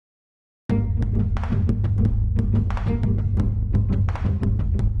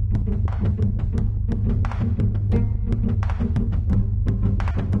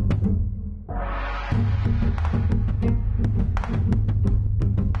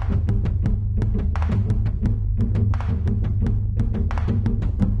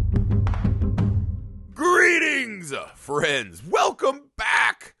friends, welcome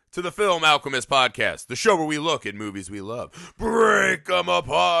back to the Film Alchemist Podcast, the show where we look at movies we love, break them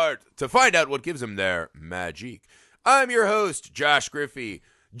apart to find out what gives them their magic. I'm your host, Josh Griffey,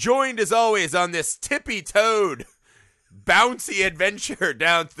 joined as always on this tippy-toed, bouncy adventure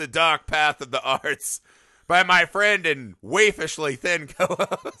down the dark path of the arts by my friend and waifishly thin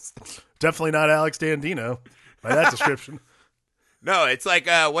co-host. Definitely not Alex Dandino by that description. No, it's like,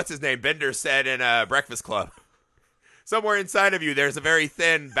 what's his name? Bender said in Breakfast Club. Somewhere inside of you, there's a very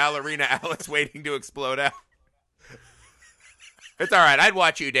thin ballerina Alex waiting to explode out. It's all right. I'd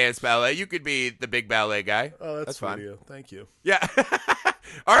watch you dance ballet. You could be the big ballet guy. Oh, that's fine. For you. Thank you. Yeah.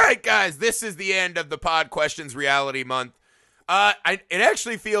 All right, guys. This is the end of the Pod Questions Reality Month. It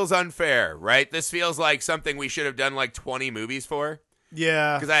actually feels unfair, right? This feels like something we should have done like 20 movies for.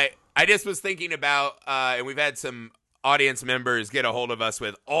 Yeah. Because I just was thinking about, and we've had some audience members get a hold of us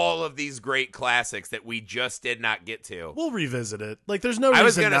with all of these great classics that we just did not get to. We'll revisit it. Like, there's no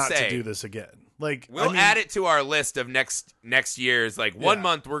reason not to do this again. Like, we'll add it to our list of next year's. Like, one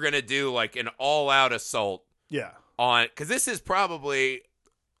month we're gonna do like an all-out assault. Yeah. On because this is probably,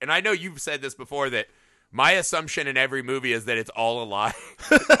 and I know you've said this before, that my assumption in every movie is that it's all a lie,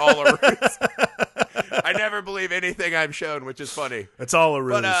 all a ruse. I never believe anything I'm shown, which is funny. It's all a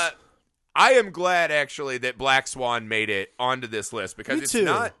ruse. But I am glad, actually, that Black Swan made it onto this list because it's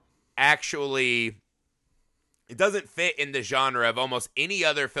not actually... It doesn't fit in the genre of almost any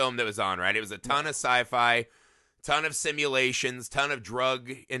other film that was on, right? It was a ton of sci-fi, ton of simulations, ton of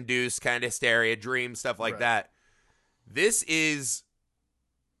drug-induced kind of hysteria, dreams, stuff like that. This is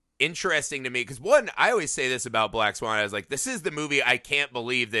interesting to me because, one, I always say this about Black Swan. I was like, this is the movie I can't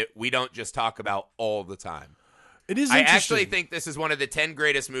believe that we don't just talk about all the time. It is I interesting. actually think this is one of the 10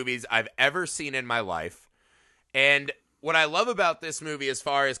 greatest movies I've ever seen in my life. And what I love about this movie as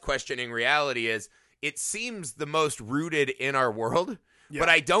far as questioning reality is it seems the most rooted in our world, but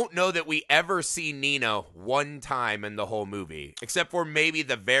I don't know that we ever see Nina one time in the whole movie, except for maybe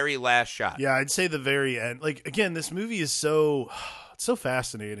the very last shot. Yeah, I'd say the very end. Like, again, this movie is so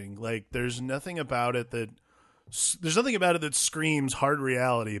fascinating. Like, there's nothing about it that screams hard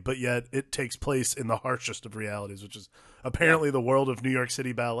reality, but yet it takes place in the harshest of realities, which is apparently the world of New York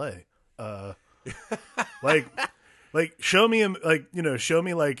City ballet. Show me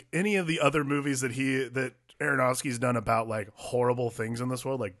any of the other movies that Aronofsky's done about like horrible things in this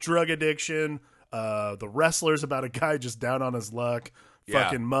world, like drug addiction, The Wrestlers about a guy just down on his luck,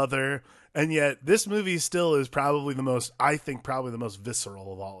 fucking Mother, and yet this movie still is probably the most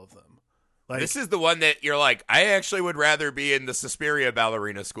visceral of all of them. Like, this is the one that you're like, I actually would rather be in the Suspiria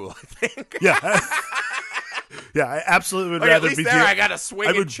ballerina school, I think. Yeah. Yeah, I absolutely would like rather at least be there I got a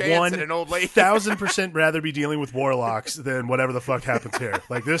swinging chance at an old lady. 1,000% rather be dealing with warlocks than whatever the fuck happens here.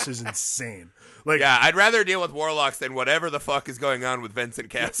 Like, this is insane. Like, yeah, I'd rather deal with warlocks than whatever the fuck is going on with Vincent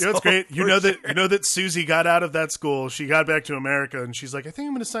Castle. You know what's great? You know that Susie got out of that school. She got back to America, and she's like, I think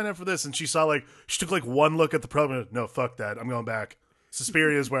I'm going to sign up for this. And she took like one look at the program. No, fuck that. I'm going back.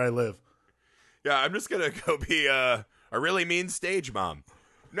 Suspiria is where I live. Yeah, I'm just going to go be a really mean stage mom.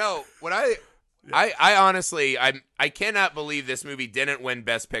 No, I honestly, I cannot believe this movie didn't win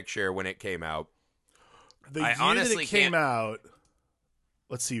Best Picture when it came out. The year that it came out,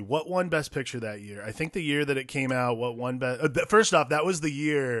 let's see, what won Best Picture that year? I think the year that it came out, what won Best... first off, that was the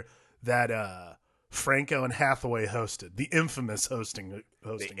year that Franco and Hathaway hosted. The infamous hosting.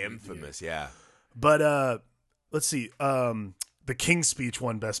 The infamous, yeah. But let's see, The King's Speech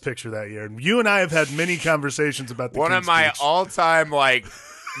won Best Picture that year. And you and I have had many conversations about The King's Speech. One of my all-time,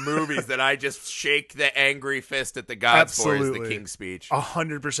 movies that I just shake the angry fist at the gods for is The King's Speech.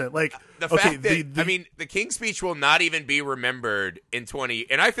 100%. Like, the fact that, The King's Speech will not even be remembered in 20...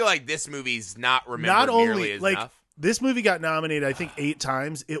 And I feel like this movie's not remembered nearly as enough. This movie got nominated, I think, 8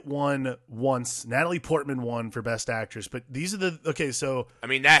 times. It won once. Natalie Portman won for Best Actress. But these are so... I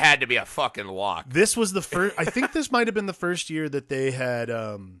mean, that had to be a fucking lock. This was the first... I think this might have been the first year that they had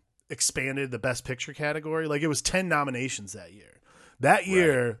expanded the Best Picture category. Like, it was 10 nominations that year. That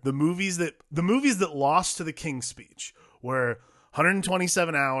year, the movies that lost to The King's Speech were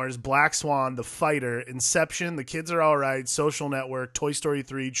 127 Hours, Black Swan, The Fighter, Inception, The Kids Are All Right, Social Network, Toy Story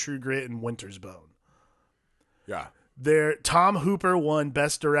 3, True Grit, and Winter's Bone. Yeah. Tom Hooper won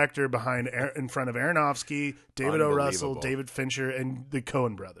Best Director in front of Aronofsky, David O. Russell, David Fincher, and the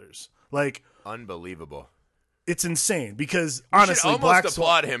Coen brothers. Like, unbelievable. It's insane because honestly, Black Swan,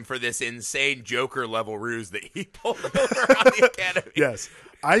 applaud him for this insane Joker level ruse that he pulled over on the Academy. Yes,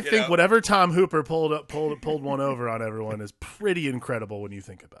 I think whatever Tom Hooper pulled one over on everyone is pretty incredible when you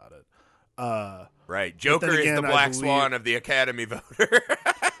think about it. Right, Joker is the Black Swan of the Academy voter.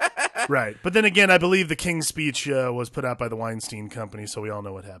 Right. But then again, I believe the King's Speech was put out by the Weinstein Company, so we all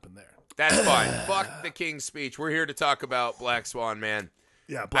know what happened there. That's fine. Fuck the King's Speech. We're here to talk about Black Swan, man.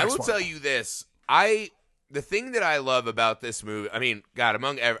 Yeah, Black Swan. I will tell you this. The thing that I love about this movie, I mean, God,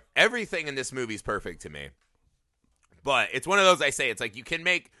 among everything in this movie is perfect to me. But it's one of those I say, it's like you can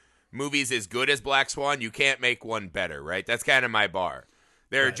make movies as good as Black Swan, you can't make one better, right? That's kind of my bar.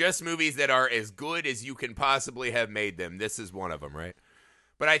 There are just movies that are as good as you can possibly have made them. This is one of them, right?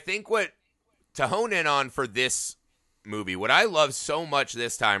 But I think to hone in on for this movie, what I love so much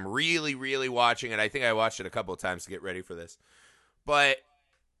this time, really, really watching it, I think I watched it a couple of times to get ready for this. But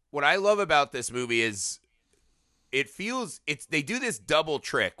what I love about this movie is they do this double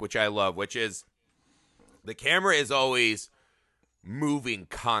trick, which I love, which is the camera is always moving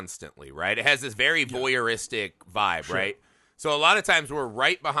constantly, right? It has this very voyeuristic vibe, right? So a lot of times we're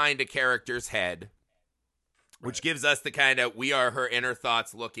right behind a character's head, which gives us the kind of, we are her inner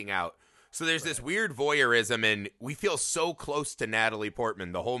thoughts looking out. So there's this weird voyeurism, and we feel so close to Natalie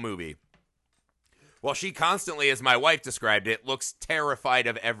Portman the whole movie. Well, she constantly, as my wife described it, looks terrified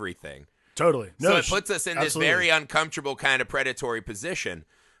of everything. Totally. So it puts us in this very uncomfortable kind of predatory position.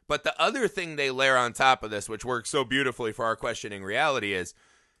 But the other thing they layer on top of this, which works so beautifully for our questioning reality, is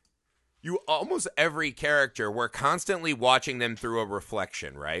almost every character, we're constantly watching them through a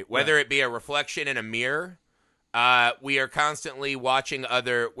reflection, right? Whether it be a reflection in a mirror, we are constantly watching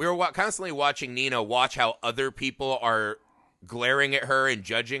constantly watching Nina watch how other people are glaring at her and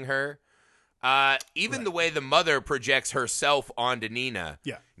judging her. Even the way the mother projects herself onto Nina.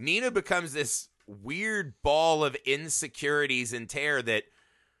 Yeah. Nina becomes this weird ball of insecurities and terror that,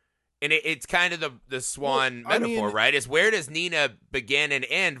 and it's kind of the Swan metaphor, right? Is where does Nina begin and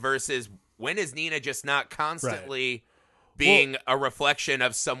end versus when is Nina just not constantly being a reflection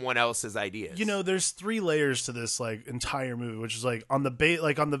of someone else's ideas? You know, there's 3 layers to this like entire movie, which is like on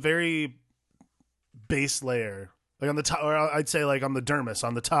the very base layer, like on the top, or I'd say like on the dermis,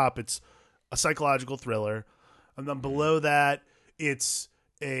 on the top, it's a psychological thriller, and then below that, it's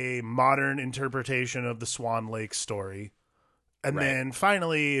a modern interpretation of the Swan Lake story. And then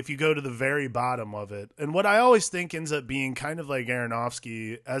finally, if you go to the very bottom of it, and what I always think ends up being kind of like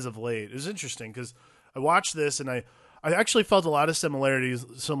Aronofsky as of late is interesting because I watched this and I actually felt a lot of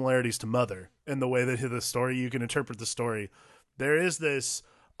similarities to Mother in the way that the story, you can interpret the story. There is this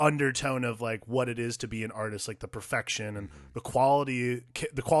undertone of like what it is to be an artist, like the perfection and the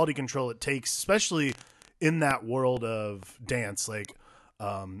quality control it takes, especially in that world of dance. Like,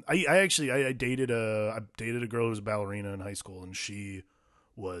 I dated a girl who was a ballerina in high school, and she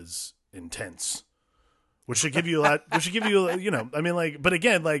was intense, which should give you a lot. Which should give you, I mean, like, but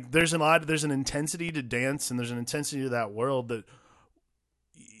again, like, there's an intensity to dance, and there's an intensity to that world that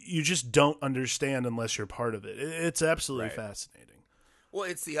you just don't understand unless you're part of it. It's absolutely fascinating. Well,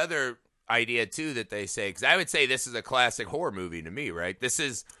 it's the other idea too that they say, because I would say this is a classic horror movie to me, right? This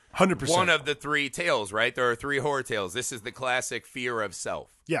is 100% one of the 3 tales, right? There are 3 horror tales. This is the classic fear of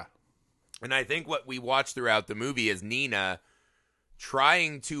self. Yeah. And I think what we watch throughout the movie is Nina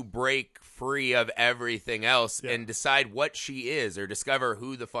trying to break free of everything else and decide what she is or discover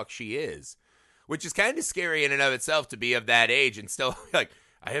who the fuck she is, which is kind of scary in and of itself to be of that age and still like,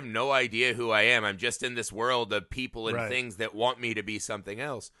 I have no idea who I am. I'm just in this world of people and things that want me to be something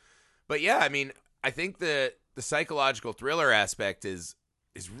else. But yeah, I mean, I think the psychological thriller aspect is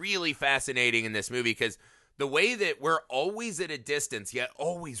really fascinating in this movie because the way that we're always at a distance, yet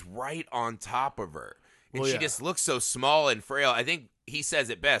always right on top of her. And she just looks so small and frail. I think he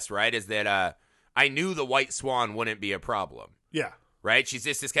says it best, right? Is that I knew the white swan wouldn't be a problem. Yeah. Right? She's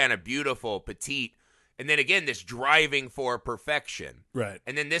just this kind of beautiful, petite, and then again, this driving for perfection. Right.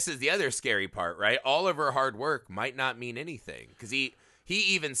 And then this is the other scary part, right? All of her hard work might not mean anything. Because he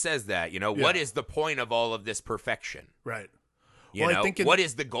even says that, what is the point of all of this perfection? Right. I think what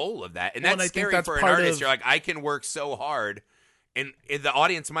is the goal of that? And that's scary for an artist. You're like, I can work so hard, and the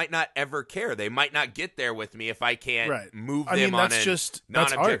audience might not ever care. They might not get there with me if I can't move them on a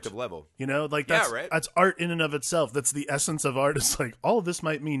non-objective level. Like that's art in and of itself. That's the essence of art. It's like, all of this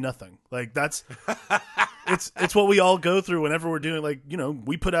might mean nothing. Like that's it's what we all go through whenever we're doing, like,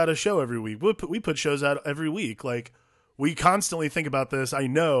 we put out a show every week. We put shows out every week. Like, we constantly think about this. I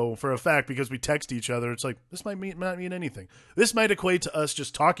know for a fact because we text each other. It's like, this might not mean anything. This might equate to us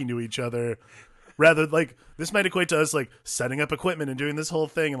just talking to each other. Rather, like, this might equate to us, like, setting up equipment and doing this whole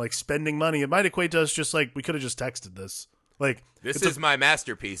thing and, like, spending money. It might equate to us just, like, we could have just texted this. Like, this is my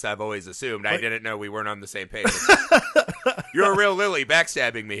masterpiece, I've always assumed. I didn't know we weren't on the same page. You're a real Lily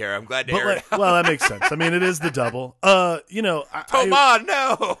backstabbing me here. I'm glad to hear it. Well, that makes sense. I mean, it is the double. Come on,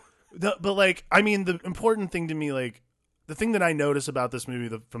 no! But, like, I mean, the important thing to me, like, the thing that I notice about this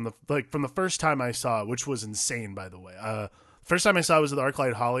movie from the first time I saw it, which was insane, by the way. First time I saw it was at the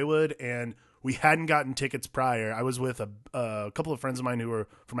ArcLight Hollywood, and we hadn't gotten tickets prior. I was with a couple of friends of mine who were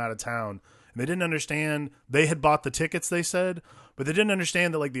from out of town, and they didn't understand. They had bought the tickets, they said, but they didn't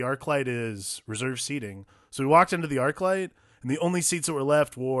understand that like the ArcLight is reserved seating. So we walked into the ArcLight, and the only seats that were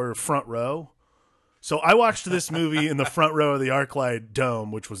left were front row. So I watched this movie in the front row of the ArcLight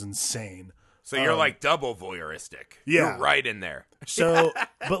Dome, which was insane. So you're like double voyeuristic. Yeah. You're right in there. So,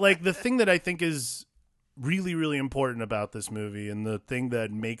 but like the thing that I think is really, really important about this movie and the thing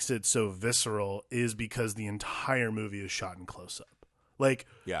that makes it so visceral is because the entire movie is shot in close up. Like,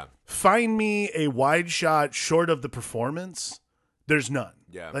 yeah, find me a wide shot short of the performance. There's none.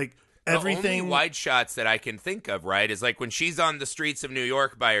 Yeah. Like the everything. only wide shots that I can think of, right, is like when she's on the streets of New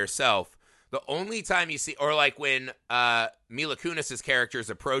York by herself. The only time you see, or like when Mila Kunis's character is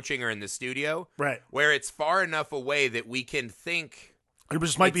approaching her in the studio, right, where it's far enough away that we can think it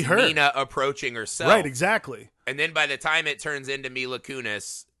just might be her, Nina approaching herself, right? Exactly. And then by the time it turns into Mila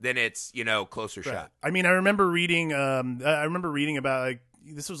Kunis, then it's closer right. shot. I mean, I remember reading about like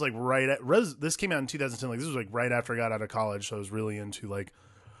this was like this came out in 2010. Like this was like right after I got out of college, so I was really into like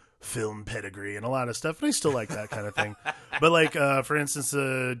film pedigree and a lot of stuff, and I still like that kind of thing. But like for instance,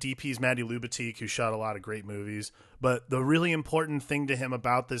 DP's Maddie Lubatique, who shot a lot of great movies, but the really important thing to him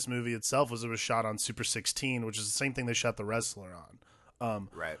about this movie itself was it was shot on Super 16, which is the same thing they shot The Wrestler on.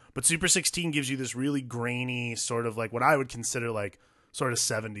 Right. But Super 16 gives you this really grainy sort of like what I would consider like sort of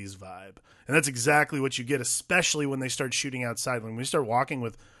 70s vibe, and that's exactly what you get, especially when they start shooting outside. When we start walking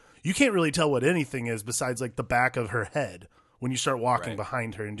with, you can't really tell what anything is besides like the back of her head when you start walking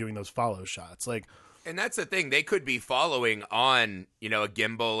behind her and doing those follow shots. Like, and that's the thing. They could be following on, a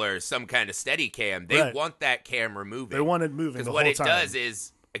gimbal or some kind of steady cam. They want that camera moving. They want it moving the whole time. Because what it does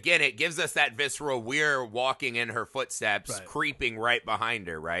is, again, it gives us that visceral, we're walking in her footsteps, creeping right behind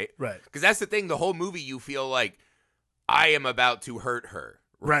her, right? Right. Because that's the thing. The whole movie, you feel like, I am about to hurt her.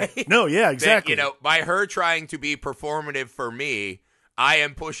 Right. No, yeah, exactly. That, by her trying to be performative for me, I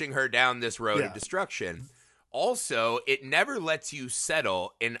am pushing her down this road of destruction. Also, it never lets you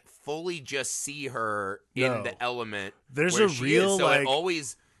settle and fully just see her in the element. There's a real so it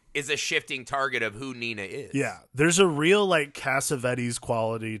always is a shifting target of who Nina is. Yeah, there's a real like Cassavetes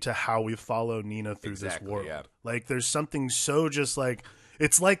quality to how we follow Nina through this world. Yeah. Like there's something so just like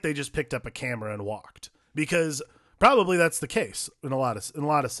it's like they just picked up a camera and walked, because probably that's the case in a lot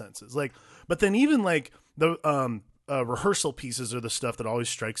of senses. Like, but then even like the rehearsal pieces are the stuff that always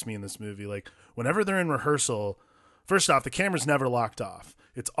strikes me in this movie. Like whenever they're in rehearsal, first off, the camera's never locked off.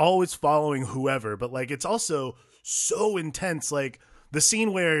 It's always following whoever, but like it's also so intense. Like the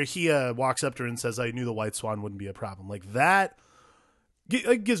scene where he walks up to her and says, "I knew the White Swan wouldn't be a problem." Like that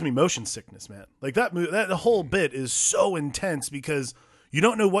it gives me motion sickness, man. Like that whole bit is so intense because you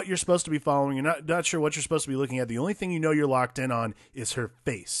don't know what you're supposed to be following. You're not sure what you're supposed to be looking at. The only thing you know you're locked in on is her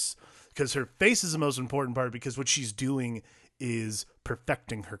face. Because her face is the most important part, because what she's doing is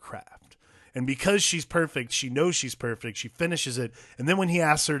perfecting her craft. And because she's perfect, she knows she's perfect, she finishes it, and then when he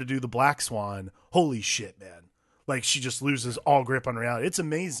asks her to do the Black Swan, holy shit, man. Like, she just loses all grip on reality. It's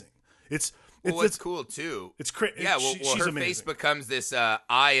amazing. It's cool, too. It's crazy. Yeah, her amazing. face becomes this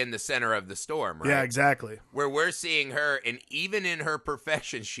eye in the center of the storm, right? Yeah, exactly. Where we're seeing her, and even in her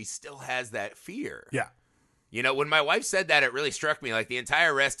perfection, she still has that fear. Yeah. When my wife said that, it really struck me. Like, the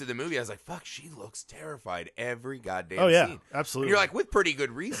entire rest of the movie, I was like, fuck, she looks terrified every goddamn scene. Absolutely. And you're like, with pretty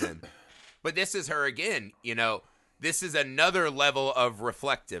good reason. But this is her again, this is another level of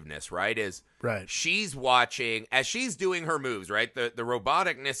reflectiveness, right? She's watching, as she's doing her moves, right? The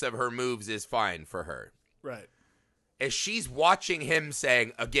roboticness of her moves is fine for her. Right. As she's watching him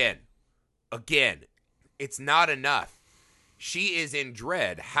saying, again, it's not enough. She is in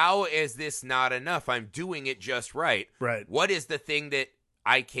dread. How is this not enough? I'm doing it just right. Right. What is the thing that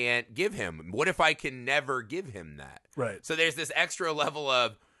I can't give him? What if I can never give him that? Right. So there's this extra level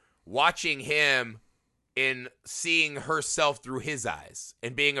of watching him in seeing herself through his eyes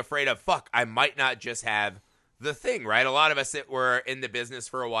and being afraid of, fuck, I might not just have the thing, right? A lot of us that were in the business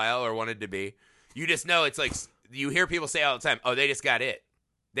for a while or wanted to be, you just know it's like, you hear people say all the time, oh, they just got it.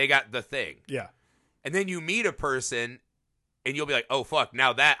 They got the thing. Yeah. And then you meet a person and you'll be like, oh, fuck,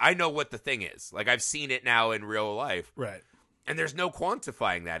 now that I know what the thing is. Like, I've seen it now in real life. Right. And there's no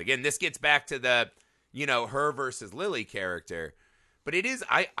quantifying that. Again, this gets back to the, her versus Lily character. But it is,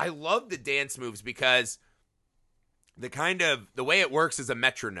 I love the dance moves because the way it works is a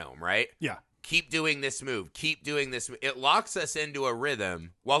metronome, right? Yeah. Keep doing this move. Keep doing this. It locks us into a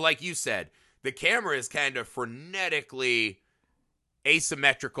rhythm. While, like you said, the camera is kind of frenetically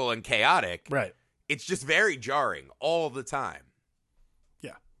asymmetrical and chaotic. Right. it's just very jarring all the time.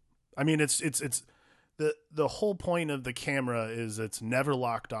 Yeah. I mean, it's the whole point of the camera is it's never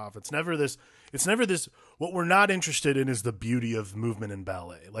locked off. It's never this, what we're not interested in is the beauty of movement in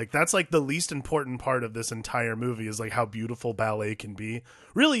ballet. Like, that's like the least important part of this entire movie is like how beautiful ballet can be,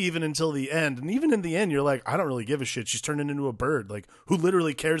 really, even until the end. And even in the end, you're like, I don't really give a shit. She's turning into a bird. Like, who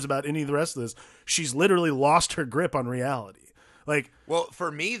literally cares about any of the rest of this? She's literally lost her grip on reality. Like, well,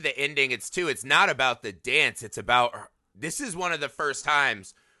 for me, the ending, it's not about the dance. It's about her. This is one of the first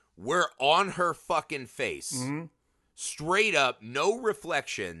times we're on her fucking face, straight up, no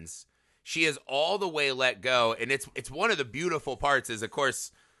reflections. She is all the way let go, and it's one of the beautiful parts. Is, of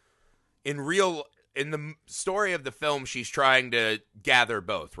course, in the story of the film, she's trying to gather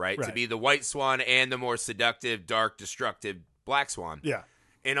both, right? To be the white swan and the more seductive, dark, destructive black swan. Yeah.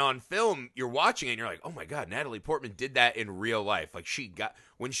 And on film, you're watching it and you're like, oh my God, Natalie Portman did that in real life. Like,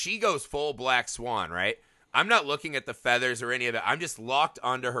 when she goes full black swan, right? I'm not looking at the feathers or any of it. I'm just locked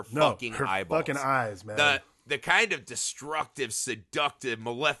onto her fucking eyeballs. Fucking eyes, man. The kind of destructive, seductive,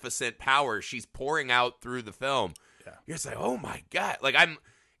 maleficent power she's pouring out through the film. Yeah. You're just like, oh my God. Like,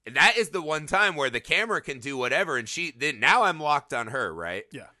 that is the one time where the camera can do whatever. And now I'm locked on her, right?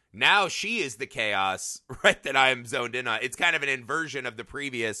 Yeah. Now she is the chaos, right, that I am zoned in on. It's kind of an inversion of the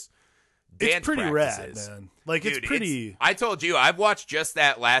previous dance It's pretty practices. rad, man. Like, Dude, it's pretty... I told you, I've watched just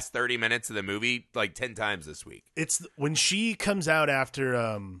that last 30 minutes of the movie like 10 times this week. It's when she comes out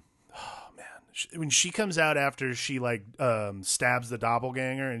after... when she comes out after she, like, stabs the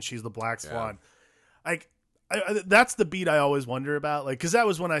doppelganger and she's the Black Swan. Yeah. Like, that's the beat I always wonder about. Like, because that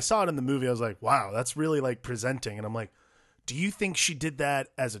was when I saw it in the movie, I was like, wow, that's really, like, presenting. And I'm like, do you think she did that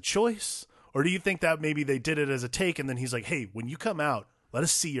as a choice? Or do you think that maybe they did it as a take and then he's like, hey, when you come out, let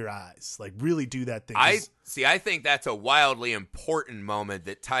us see your eyes. Like, really do that thing. I think that's a wildly important moment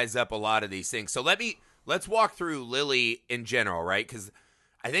that ties up a lot of these things. So let's walk through Lily in general, right? Because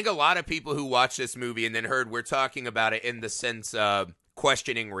I think a lot of people who watch this movie and then heard we're talking about it in the sense of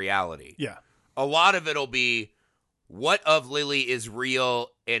questioning reality. Yeah. A lot of it'll be what of Lily is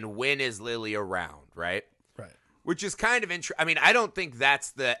real and when is Lily around, right? Which is kind of interesting. I mean, I don't think that's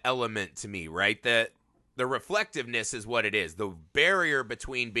the element to me, right? The reflectiveness is what it is. The barrier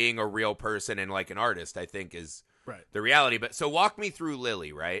between being a real person and like an artist, I think, is the reality. But so walk me through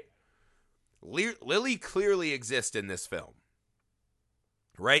Lily, right? Lily clearly exists in this film,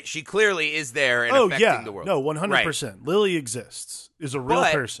 right? She clearly is there and affecting the world. No, 100%. Right. Lily exists, is a real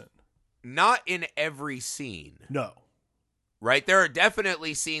person. Not in every scene. No. Right? There are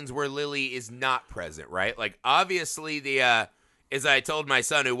definitely scenes where Lily is not present, right? Like, obviously, as I told my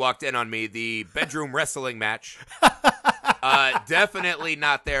son who walked in on me, the bedroom wrestling match, definitely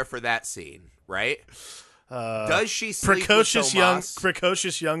not there for that scene, right? Does she sleep with Tomas?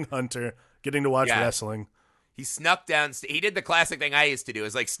 Precocious young hunter getting to watch wrestling. He snuck down. He did the classic thing I used to do,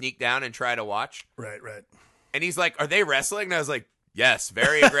 is like sneak down and try to watch. Right. And he's like, are they wrestling? And I was like, yes,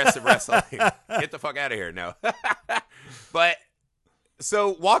 very aggressive wrestling. Get the fuck out of here. No. But so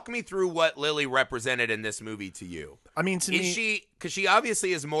walk me through what Lily represented in this movie to you. I mean, to me, because she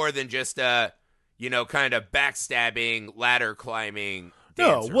obviously is more than just a, kind of backstabbing, ladder climbing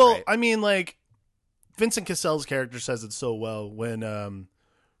dancer, right? I mean, like, Vincent Cassel's character says it so well when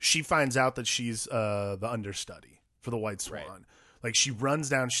she finds out that she's the understudy for the White Swan. Right. Like, she runs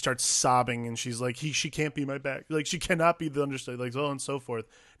down, she starts sobbing, and she's like, she can't be my back. Like, she cannot be the understudy, like, so on and so forth.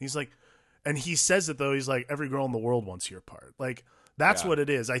 And he's like, and he says it, though, he's like, every girl in the world wants your part. Like, that's what it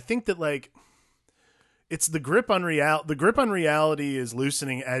is. I think that, like, it's the grip on reality is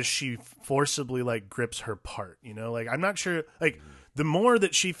loosening as she forcibly, like, grips her part, Like, I'm not sure, like, the more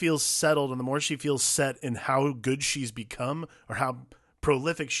that she feels settled and the more she feels set in how good she's become or how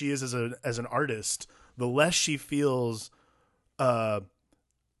prolific she is as an artist, the less she feels... the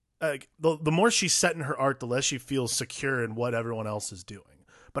more she's set in her art, the less she feels secure in what everyone else is doing.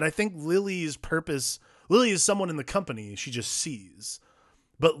 But I think Lily's purpose, Lily is someone in the company she just sees.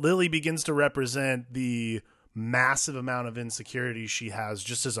 But Lily begins to represent the massive amount of insecurity she has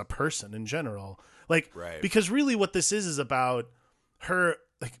just as a person in general. Like, because really what this is about her,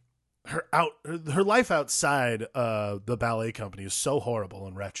 like, her life outside the ballet company is so horrible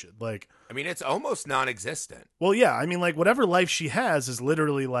and wretched. Like, I mean, it's almost non-existent. Well, yeah. I mean, like, whatever life she has is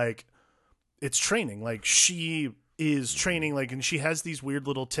literally like, it's training. Like, she is training, like, and she has these weird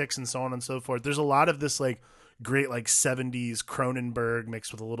little tics and so on and so forth. There's a lot of this, like, great, like, 70s Cronenberg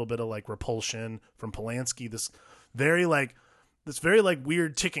mixed with a little bit of, like, Repulsion from Polanski. This very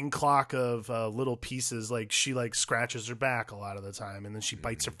weird ticking clock of little pieces. Like, she, like, scratches her back a lot of the time, and then she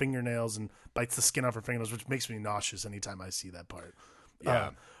bites her fingernails and bites the skin off her fingernails, which makes me nauseous anytime I see that part.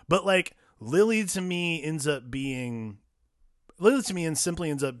 Yeah. But, like, Lily to me simply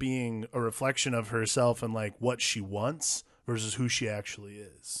ends up being a reflection of herself and like what she wants versus who she actually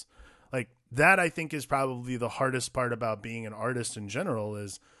is. Like that, I think, is probably the hardest part about being an artist in general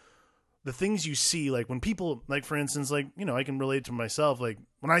is the things you see. Like when people, like for instance, like, you know, I can relate to myself. Like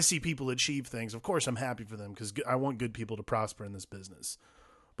when I see people achieve things, of course I'm happy for them because I want good people to prosper in this business.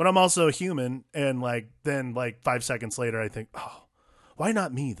 But I'm also a human, and like then like 5 seconds later, I think, oh, why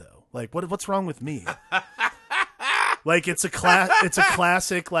not me though? Like what's wrong with me? Like it's a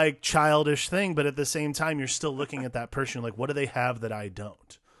classic like childish thing, but at the same time, you're still looking at that person like, what do they have that I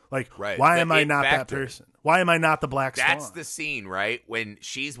don't? Like, why am I not that person? Why am I not the Black Swan? That's the scene, right? When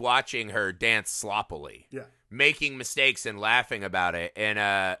she's watching her dance sloppily, making mistakes and laughing about it,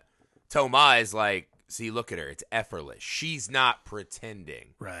 and Thomas is like, see, look at her. It's effortless. She's not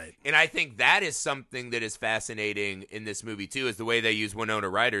pretending. Right. And I think that is something that is fascinating in this movie, too, is the way they use Winona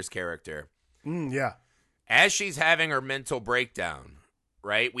Ryder's character. Yeah. As she's having her mental breakdown,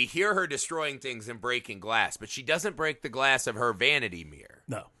 right, we hear her destroying things and breaking glass, but she doesn't break the glass of her vanity mirror.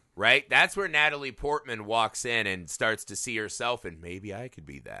 No. Right? That's where Natalie Portman walks in and starts to see herself, and maybe I could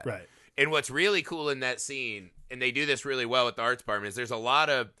be that. Right. And what's really cool in that scene, and they do this really well with the arts department, is there's a lot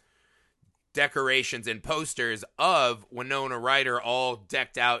of decorations and posters of Winona Ryder all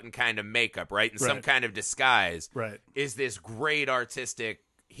decked out in kind of makeup, right? In some kind of disguise. Right. Is this great artistic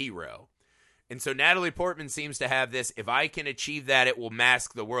hero. And so Natalie Portman seems to have this, if I can achieve that, it will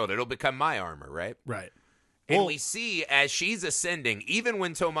mask the world. It'll become my armor, right? Right. And we see as she's ascending, even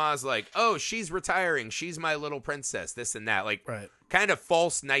when Thomas like, oh, she's retiring, she's my little princess, this and that, like kind of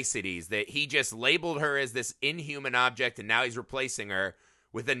false niceties that he just labeled her as this inhuman object, and now he's replacing her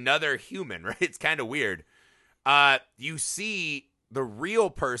with another human, right? It's kind of weird. You see the real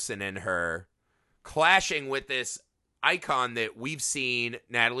person in her clashing with this icon that we've seen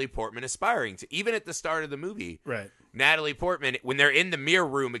Natalie Portman aspiring to. Even at the start of the movie, Natalie Portman, when they're in the mirror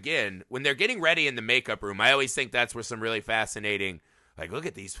room again, when they're getting ready in the makeup room, I always think that's where some really fascinating, like, look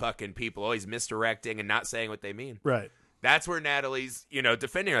at these fucking people always misdirecting and not saying what they mean. Right. That's where Natalie's, you know,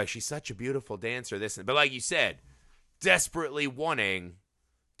 defending her, like, she's such a beautiful dancer, but like you said, desperately wanting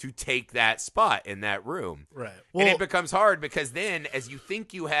to take that spot in that room. Right. Well, and it becomes hard because then as you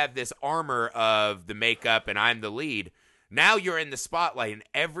think you have this armor of the makeup and I'm the lead, now you're in the spotlight and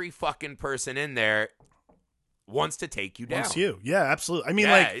every fucking person in there wants to take you down. Wants you. Yeah, absolutely. I mean,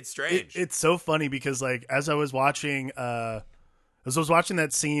 it's strange. It's so funny because like as I was watching that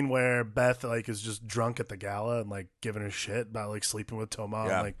scene where Beth like is just drunk at the gala and like giving her shit about like sleeping with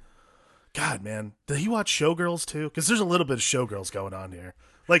Thomas, I'm like, God, man, did he watch Showgirls too? Because there's a little bit of Showgirls going on here.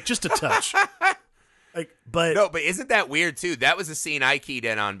 Like, just a touch. But isn't that weird, too? That was a scene I keyed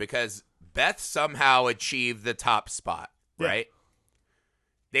in on because Beth somehow achieved the top spot, right?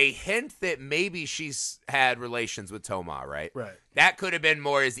 They hint that maybe she's had relations with Thomas, right? Right. That could have been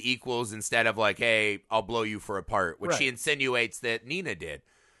more as equals instead of like, hey, I'll blow you for a part, which she insinuates that Nina did.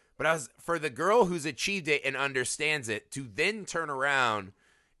 But for the girl who's achieved it and understands it to then turn around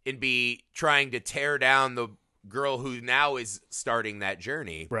and be trying to tear down the girl who now is starting that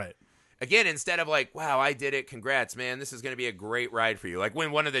journey. Right. Again, instead of like, wow, I did it. Congrats, man. This is going to be a great ride for you. Like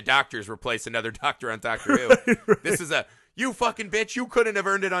when one of the doctors replaced another doctor on Doctor Who. This is you fucking bitch. You couldn't have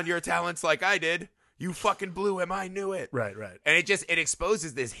earned it on your talents like I did. You fucking blew him. I knew it. Right. And it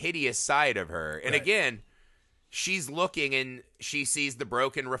exposes this hideous side of her. And again, she's looking and she sees the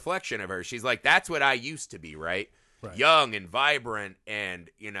broken reflection of her. She's like, that's what I used to be, right? Young and vibrant, and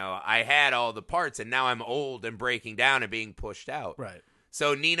you know, I had all the parts, and now I'm old and breaking down and being pushed out. Right.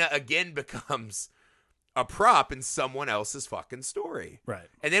 So Nina again becomes a prop in someone else's fucking story. Right.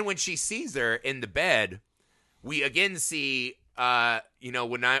 And then when she sees her in the bed, we again see,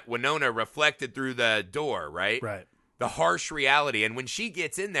 Winona reflected through the door, right? Right. The harsh reality, and when she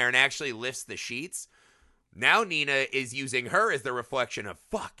gets in there and actually lifts the sheets. Now Nina is using her as the reflection of,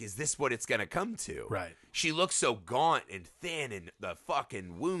 fuck, is this what it's going to come to? Right. She looks so gaunt and thin, and the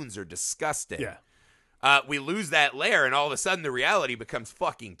fucking wounds are disgusting. Yeah. We lose that layer, and all of a sudden the reality becomes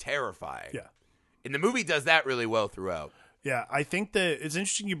fucking terrifying. Yeah. And the movie does that really well throughout. Yeah, I think that it's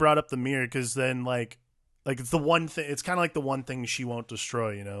interesting you brought up the mirror, because then, like it's the one thing, it's kind of like the one thing she won't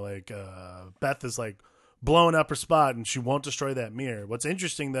destroy, you know? Like, Beth is, like, blowing up her spot, and she won't destroy that mirror. What's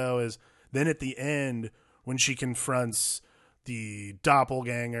interesting, though, is then at the end, when she confronts the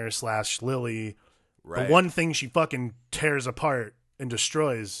doppelganger / Lily, the one thing she fucking tears apart and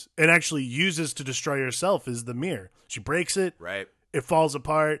destroys and actually uses to destroy herself is the mirror. She breaks it. Right. It falls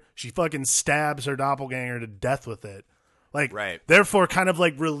apart. She fucking stabs her doppelganger to death with it. Like, right. Therefore kind of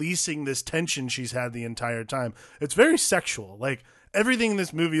like releasing this tension she's had the entire time. It's very sexual. Like, everything in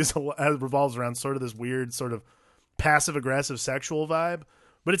this movie revolves around sort of this weird sort of passive-aggressive sexual vibe.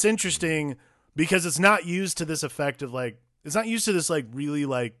 But it's interesting because it's not used to this effect of like, it's not used to this like really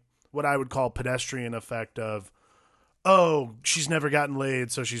like what I would call pedestrian effect of, oh, she's never gotten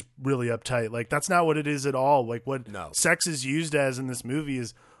laid, so she's really uptight. Like, that's not what it is at all. Like, what sex is used as in this movie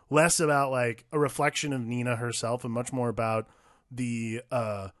is less about like a reflection of Nina herself and much more about the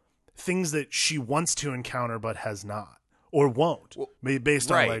things that she wants to encounter but has not or won't. Maybe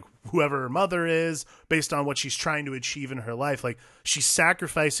based on like whoever her mother is, based on what she's trying to achieve in her life. Like, she's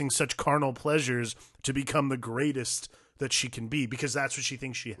sacrificing such carnal pleasures to become the greatest that she can be because that's what she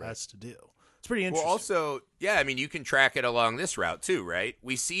thinks she has to do. It's pretty interesting. Well, also, yeah, I mean, you can track it along this route too, right?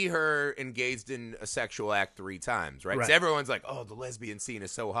 We see her engaged in a sexual act 3 times, right? Because everyone's like, oh, the lesbian scene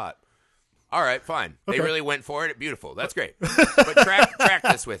is so hot. All right, fine. Okay. They really went for it. Beautiful. That's great. But track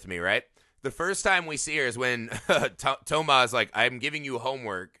this with me, right? The first time we see her is when Toma is like, I'm giving you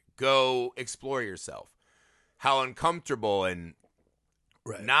homework. Go explore yourself. How uncomfortable and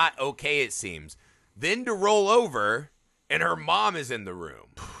not okay it seems. Then to roll over, and her mom is in the room.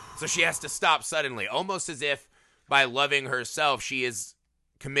 So she has to stop suddenly, almost as if by loving herself, she has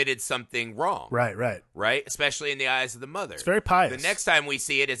committed something wrong. Right. Especially in the eyes of the mother. It's very pious. The next time we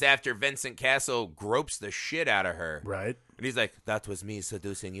see it is after Vincent Castle gropes the shit out of her. Right. And he's like, that was me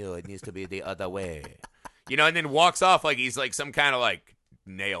seducing you. It needs to be the other way. You know, and then walks off like he's like some kind of like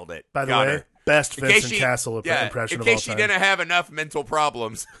nailed it. By the way, best Vincent Castle impression of all time. In case she didn't have enough mental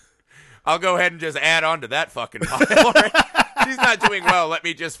problems, I'll go ahead and just add on to that fucking pile. She's not doing well. Let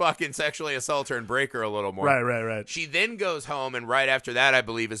me just fucking sexually assault her and break her a little more. Right. She then goes home, and right after that, I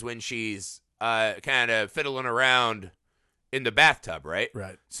believe, is when she's kind of fiddling around in the bathtub, right?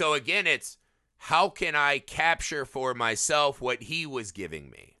 Right. So again, it's how can I capture for myself what he was giving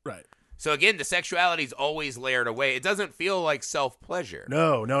me? Right. So again, the sexuality is always layered away. It doesn't feel like self-pleasure.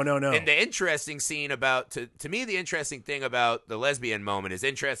 No. And the interesting scene about, to me, the interesting thing about the lesbian moment is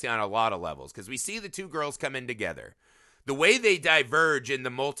interesting on a lot of levels because we see the two girls come in together. The way they diverge in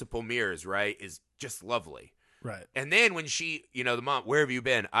the multiple mirrors, right, is just lovely. Right. And then when she, you know, the mom, where have you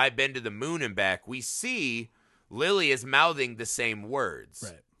been? I've been to the moon and back. We see Lily is mouthing the same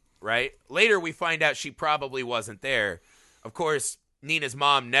words. Right? Later we find out she probably wasn't there. Of course, Nina's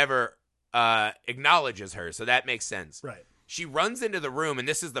mom never acknowledges her, so that makes sense. Right. She runs into the room, and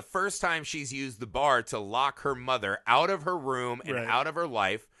this is the first time she's used the bar to lock her mother out of her room and out of her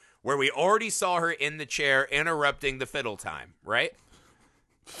life, where we already saw her in the chair interrupting the fiddle time, right?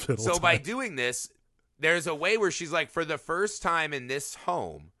 By doing this, there's a way where she's like, for the first time in this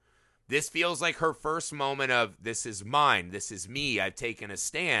home, this feels like her first moment of, this is mine, this is me, I've taken a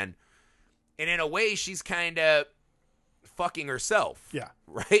stand. And in a way, she's kind of fucking herself. Yeah.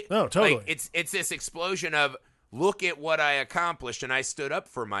 Right? No, totally. Like, it's this explosion of, look at what I accomplished, and I stood up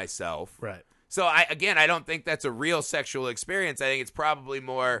for myself. Right. So I don't think that's a real sexual experience. I think it's probably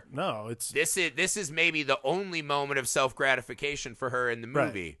more. No, it's this is maybe the only moment of self-gratification for her in the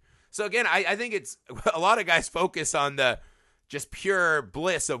movie. Right. So again, I think it's a lot of guys focus on the just pure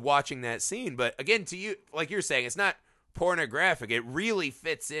bliss of watching that scene, but again, to you, like you're saying, it's not pornographic. It really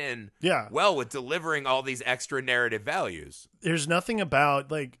fits in well with delivering all these extra narrative values. There's nothing about,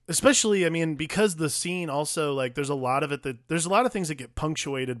 like, especially, I mean, because the scene also, like, there's a lot of it that there's a lot of things that get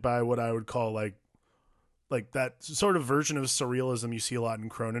punctuated by what I would call like that sort of version of surrealism you see a lot in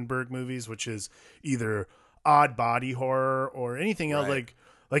Cronenberg movies, which is either odd body horror or anything else.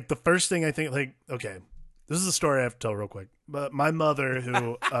 Like the first thing I think, like, okay, this is a story I have to tell real quick. But my mother,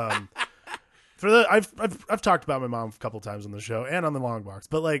 who I've talked about my mom a couple times on the show and on the Long Box,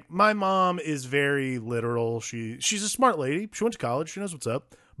 but like my mom is very literal. She's a smart lady. She went to college. She knows what's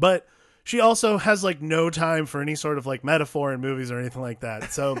up, but she also has like no time for any sort of like metaphor in movies or anything like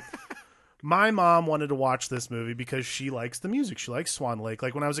that. So my mom wanted to watch this movie because she likes the music. She likes Swan Lake.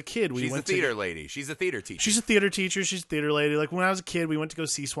 Like when I was a kid, she's a theater lady. She's a theater teacher. She's a theater teacher. She's a theater lady. Like when I was a kid, we went to go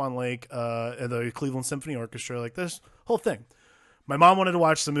see Swan Lake at the Cleveland Symphony Orchestra. Like this whole thing. My mom wanted to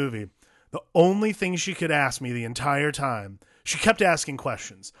watch the movie. The only thing she could ask me the entire time, she kept asking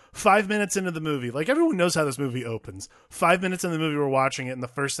questions. 5 minutes into the movie, like everyone knows how this movie opens. 5 minutes into the movie, we're watching it, and the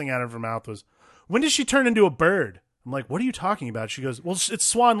first thing out of her mouth was, "When does she turn into a bird?" I'm like, "What are you talking about?" She goes, "Well, it's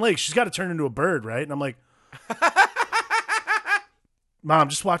Swan Lake. She's got to turn into a bird, right?" And I'm like, "Mom,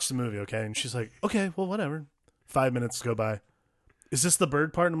 just watch the movie, okay?" And she's like, "Okay, well, whatever." 5 minutes go by. "Is this the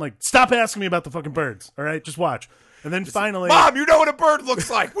bird part?" And I'm like, "Stop asking me about the fucking birds, all right? Just watch." And then finally, Mom, you know what a bird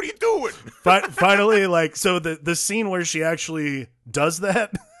looks like. What are you doing? Finally, like, so the scene where she actually does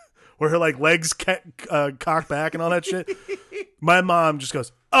that, where her like legs cock back and all that shit. My mom just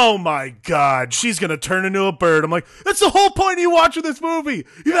goes, "Oh my God, she's gonna turn into a bird." I'm like, "That's the whole point of you watching this movie.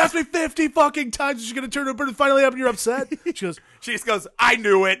 You've asked me 50 fucking times if she's gonna turn into a bird, and finally happened. You're upset." She just goes, "I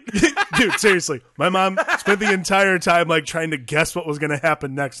knew it." Dude, seriously, my mom spent the entire time like trying to guess what was gonna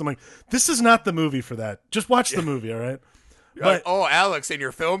happen next. I'm like, "This is not the movie for that. Just watch the movie, all right?" But, like, oh, Alex, in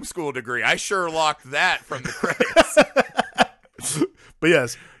your film school degree, I sure locked that from the credits. But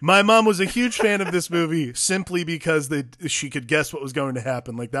yes, my mom was a huge fan of this movie simply because she could guess what was going to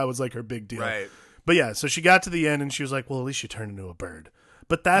happen. Like, that was like her big deal. Right. But yeah, so she got to the end and she was like, well, at least you turned into a bird.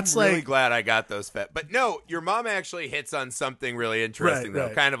 But that's I'm really glad I got those But no, your mom actually hits on something really interesting, though.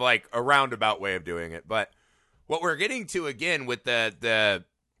 Right. Kind of like a roundabout way of doing it. But what we're getting to again with the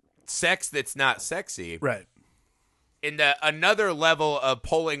sex that's not sexy. Right. In another level of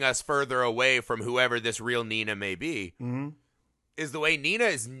pulling us further away from whoever this real Nina may be. Mm-hmm. Is the way Nina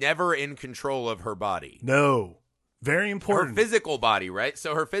is never in control of her body. No. Very important. Her physical body, right?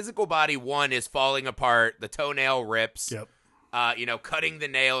 So her physical body, one, is falling apart. The toenail rips. Yep. Cutting the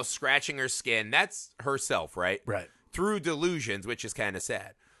nails, scratching her skin. That's herself, right? Right. Through delusions, which is kind of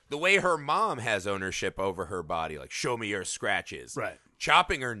sad. The way her mom has ownership over her body, like, show me your scratches. Right.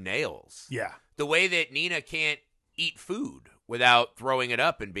 Chopping her nails. Yeah. The way that Nina can't eat food without throwing it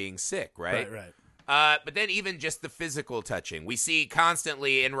up and being sick, right? Right. But then even just the physical touching. We see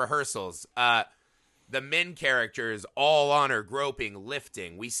constantly in rehearsals, the men characters all on her, groping,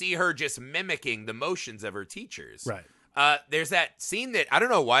 lifting. We see her just mimicking the motions of her teachers. Right. There's that scene that, I don't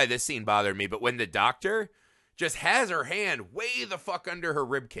know why this scene bothered me, but when the doctor just has her hand way the fuck under her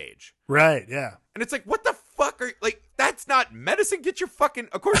rib cage. Right, yeah. And it's like, what the fuck are, like, that's not medicine. Get your fucking,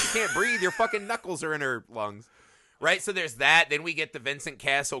 of course you can't breathe. Your fucking knuckles are in her lungs. Right, so there's that. Then we get the Vincent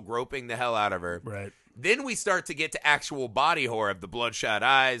Castle groping the hell out of her. Right. Then we start to get to actual body horror of the bloodshot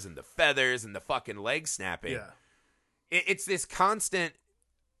eyes and the feathers and the fucking leg snapping. Yeah. It's this constant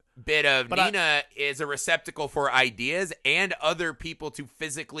bit of Nina is a receptacle for ideas and other people to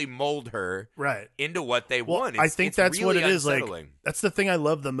physically mold her into what they want. I think that's really what it is. Like, that's the thing I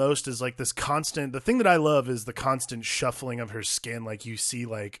love the most is like this constant. The thing that I love is the constant shuffling of her skin. Like you see,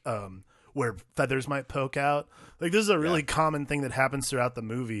 like where feathers might poke out. Like this is a really common thing that happens throughout the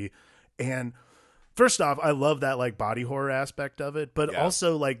movie. And first off, I love that like body horror aspect of it, but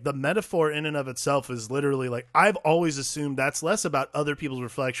also like the metaphor in and of itself is literally like, I've always assumed that's less about other people's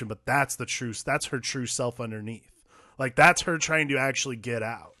reflection, but that's the truth. That's her true self underneath. Like that's her trying to actually get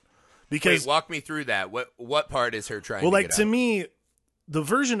out. Because walk me through that. What part is her trying to get out? To me, the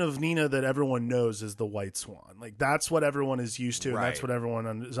version of Nina that everyone knows is the White Swan. Like that's what everyone is used to, and that's what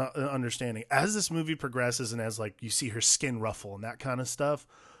everyone is understanding. As this movie progresses, and as like you see her skin ruffle and that kind of stuff,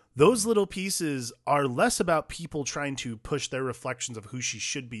 those little pieces are less about people trying to push their reflections of who she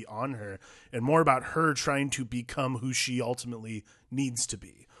should be on her, and more about her trying to become who she ultimately needs to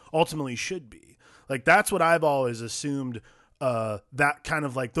be, ultimately should be. Like that's what I've always assumed. That kind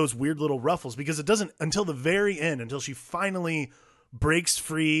of like those weird little ruffles, because it doesn't until the very end, until she finally breaks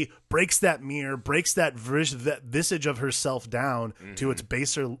free, breaks that mirror, breaks that visage of herself down to its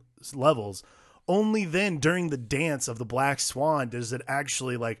baser levels. Only then, during the dance of the Black Swan, does it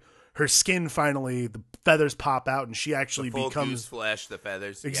actually like her skin finally, the feathers pop out, and she actually the full becomes goose flesh. The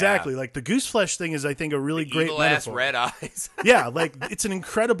feathers, exactly like the goose flesh thing is, I think, a really great evil metaphor. Ass red eyes. Yeah, like it's an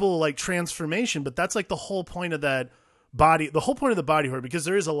incredible like transformation, but that's like the whole point of that body. The whole point of the body horror, because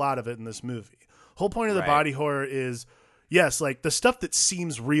there is a lot of it in this movie. Whole point of the body horror is. Yes, like the stuff that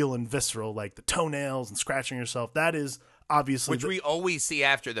seems real and visceral, like the toenails and scratching herself, that is obviously... Which we always see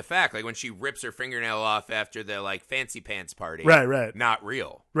after the fact, like when she rips her fingernail off after the like fancy pants party. Right. Not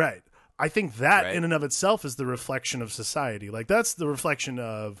real. Right. I think that in and of itself is the reflection of society. Like that's the reflection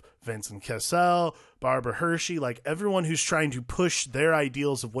of Vincent Cassel, Barbara Hershey, like everyone who's trying to push their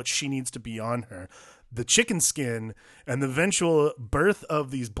ideals of what she needs to be on her. The chicken skin and the eventual birth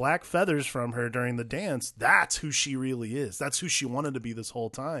of these black feathers from her during the dance, that's who she really is. That's who she wanted to be this whole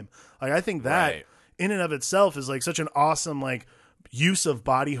time. Like I think that in and of itself is like such an awesome like use of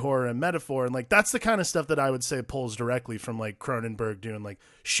body horror and metaphor, and like that's the kind of stuff that I would say pulls directly from like Cronenberg doing like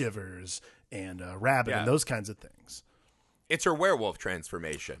Shivers and Rabbit and those kinds of things. It's her werewolf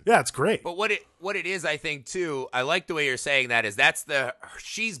transformation. Yeah, it's great. But what it is, I think, too, I like the way you're saying that, is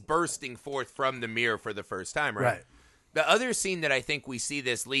she's bursting forth from the mirror for the first time, right? The other scene that I think we see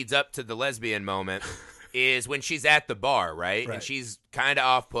this leads up to the lesbian moment is when she's at the bar, right? And she's kind of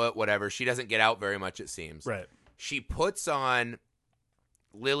off-put, whatever. She doesn't get out very much, it seems. Right. She puts on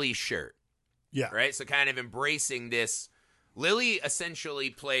Lily's shirt. Yeah. Right? So kind of embracing this Lily essentially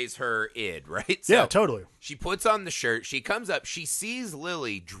plays her id, right? So yeah, totally. she puts on the shirt. She comes up. She sees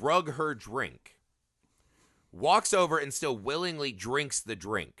Lily drug her drink. Walks over and still willingly drinks the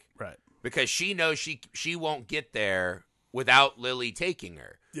drink. Right. Because she knows she won't get there without Lily taking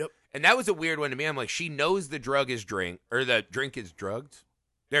her. Yep. And that was a weird one to me. I'm like, she knows the drug is or the drink is drugged.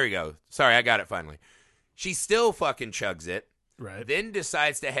 There you go. Sorry, I got it finally. She still fucking chugs it. Right. Then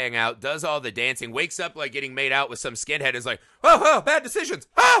decides to hang out, does all the dancing, wakes up like getting made out with some skinhead, is like, oh, bad decisions,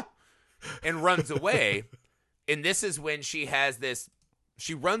 and runs away. And this is when she has this,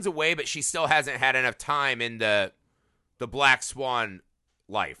 she runs away, but she still hasn't had enough time in the Black Swan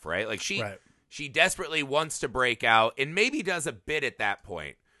life, right? Like she desperately wants to break out and maybe does a bit at that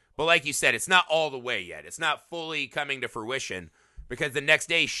point. But like you said, it's not all the way yet. It's not fully coming to fruition because the next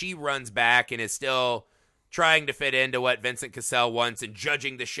day she runs back and is still trying to fit into what Vincent Cassel wants and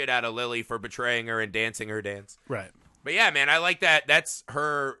judging the shit out of Lily for betraying her and dancing her dance. Right. But yeah, man, I like that. That's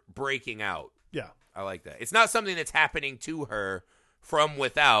her breaking out. Yeah. I like that. It's not something that's happening to her from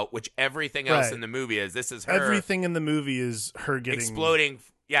without, which everything else in the movie is. This is her. Everything in the movie is her getting exploding.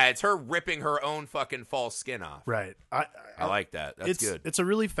 Yeah, it's her ripping her own fucking false skin off. Right. I like that. That's good. It's a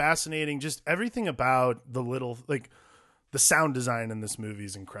really fascinating, just everything about the little, like, the sound design in this movie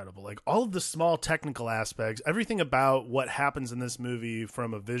is incredible. Like, all of the small technical aspects, everything about what happens in this movie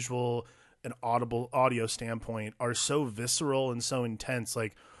from a visual and audio standpoint are so visceral and so intense.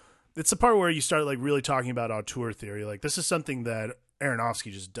 Like, it's the part where you start, like, really talking about auteur theory. Like, this is something that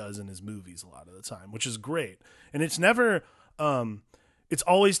Aronofsky just does in his movies a lot of the time, which is great. And it's never, it's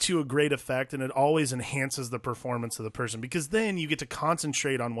always to a great effect, and it always enhances the performance of the person, because then you get to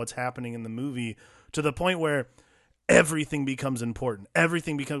concentrate on what's happening in the movie to the point where everything becomes important.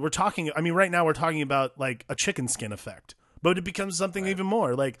 Everything becomes, right now we're talking about like a chicken skin effect, but it becomes something even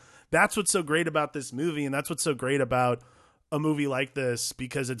more. Like, that's what's so great about this movie, and that's what's so great about a movie like this,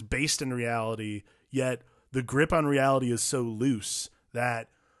 because it's based in reality, yet the grip on reality is so loose that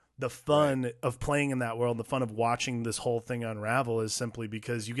the fun of playing in that world, the fun of watching this whole thing unravel is simply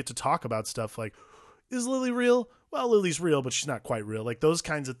because you get to talk about stuff like, is Lily real? Well, Lily's real, but she's not quite real. Like, those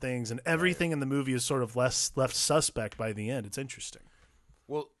kinds of things, and everything in the movie is sort of left suspect by the end. It's interesting.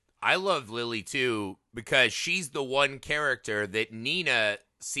 Well, I love Lily too because she's the one character that Nina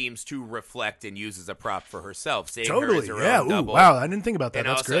seems to reflect and use as a prop for herself. Seeing her as her own double. Wow, I didn't think about that. And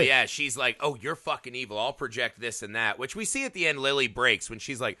That's also, great. yeah, she's like, oh, you're fucking evil. I'll project this and that, which we see at the end. Lily breaks when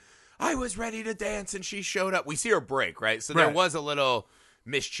she's like, I was ready to dance and she showed up. We see her break, right? So there was a little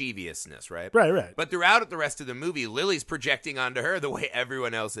mischievousness, right? Right. But throughout the rest of the movie, Lily's projecting onto her the way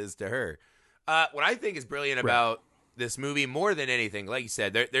everyone else is to her. What I think is brilliant about this movie, more than anything, like you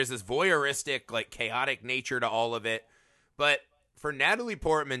said, there's this voyeuristic, like, chaotic nature to all of it. But for Natalie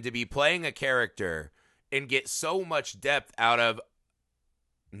Portman to be playing a character and get so much depth out of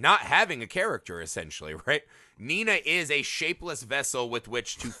not having a character, essentially, right? Nina is a shapeless vessel with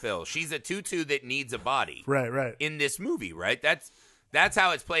which to fill. She's a tutu that needs a body. Right. In this movie, right? That's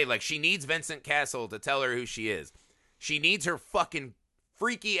how it's played. Like, she needs Vincent Cassel to tell her who she is. She needs her fucking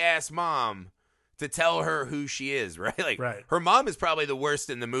freaky ass mom to tell her who she is, right? Like, her mom is probably the worst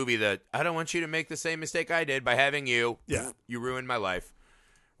in the movie. That I don't want you to make the same mistake I did by having you. Yeah. You ruined my life.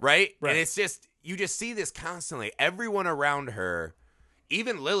 Right? And it's just, you just see this constantly. Everyone around her,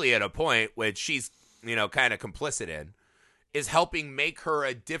 even Lily at a point, which she's, kind of complicit in, is helping make her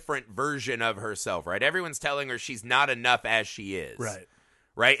a different version of herself, right? Everyone's telling her she's not enough as she is.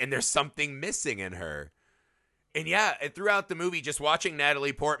 Right? And there's something missing in her. And yeah, throughout the movie, just watching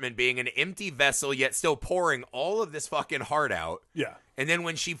Natalie Portman being an empty vessel, yet still pouring all of this fucking heart out. Yeah. And then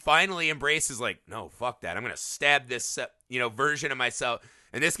when she finally embraces, like, no, fuck that. I'm going to stab this, version of myself.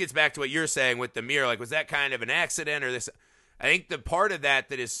 And this gets back to what you're saying with the mirror. Like, was that kind of an accident or this? I think the part of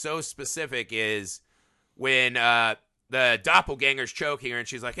that is so specific is when the doppelganger's choking her and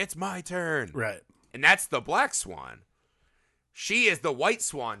she's like, it's my turn. Right. And that's the Black Swan. She is the White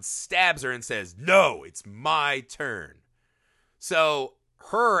Swan, stabs her and says, no, it's my turn. So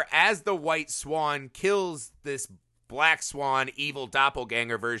her, as the White Swan, kills this Black Swan, evil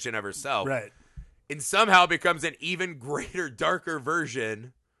doppelganger version of herself. Right. And somehow becomes an even greater, darker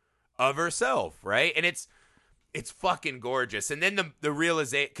version of herself, right? And it's fucking gorgeous. And then the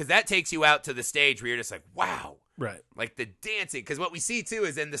realization, because that takes you out to the stage where you're just like, wow. Right. Like the dancing. Because what we see, too,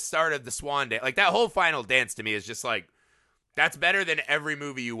 is in the start of the Swan dance. Like, that whole final dance to me is just like, that's better than every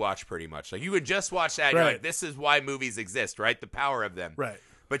movie you watch, pretty much. Like, you would just watch that and you're like, this is why movies exist, right? The power of them. Right.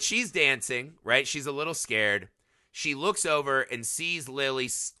 But she's dancing, right? She's a little scared. She looks over and sees Lily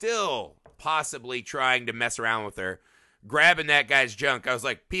still possibly trying to mess around with her, grabbing that guy's junk. I was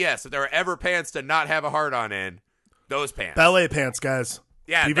like, P.S. if there were ever pants to not have a heart on in, Those pants. Ballet pants, guys.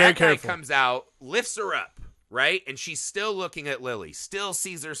 Yeah, Be very that guy careful. comes out, lifts her up, right? And she's still looking at Lily, still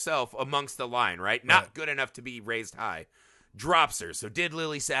sees herself amongst the line, right? Not good enough to be raised high. Drops her. So did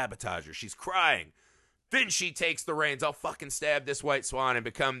Lily sabotage her? She's crying. Then she takes the reins. I'll fucking stab this white swan and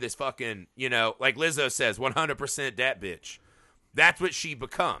become this fucking, like Lizzo says, 100% that bitch. That's what she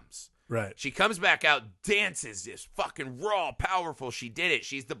becomes. Right. She comes back out, dances, just fucking raw, powerful. She did it.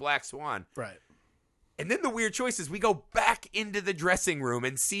 She's the Black Swan. Right. And then the weird choice is we go back into the dressing room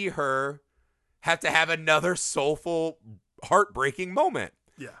and see her have to have another soulful, heartbreaking moment.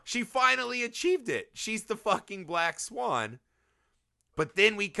 Yeah. She finally achieved it. She's the fucking Black Swan. But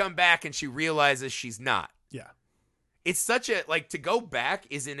then we come back and she realizes she's not. Yeah. It's such a, to go back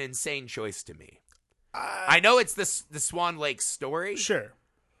is an insane choice to me. I know it's the Swan Lake story. Sure.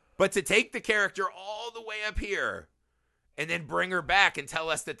 But to take the character all the way up here and then bring her back and tell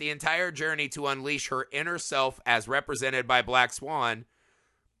us that the entire journey to unleash her inner self as represented by Black Swan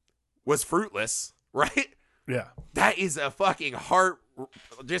was fruitless, right? Yeah. That is a fucking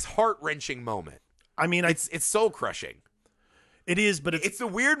heart-wrenching moment. I mean, it's soul-crushing. It is, but it's the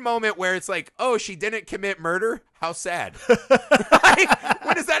weird moment where it's like, oh, she didn't commit murder? How sad. When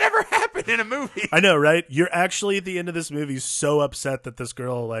does that ever happen in a movie? I know, right? You're actually at the end of this movie so upset that this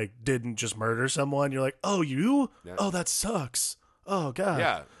girl didn't just murder someone. You're like, oh, you? Yeah. Oh, that sucks. Oh, God.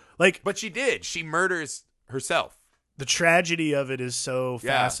 Yeah. But she did. She murders herself. The tragedy of it is so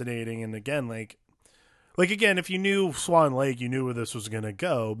fascinating. And again, again, if you knew Swan Lake, you knew where this was going to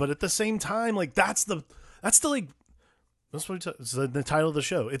go. But at the same time, that's what it's the title of the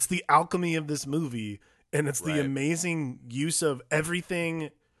show. It's the alchemy of this movie, and it's the amazing use of everything,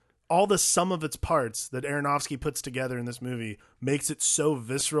 all the sum of its parts that Aronofsky puts together in this movie makes it so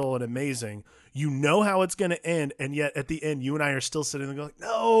visceral and amazing. You know how it's going to end, and yet at the end, you and I are still sitting there going,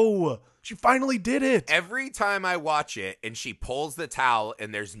 no, she finally did it. Every time I watch it and she pulls the towel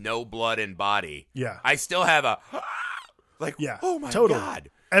and there's no blood and body, I still have a, oh my God.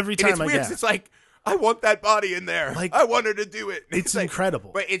 Every time it's weird. It's like, I want that body in there. I want her to do it. It's incredible.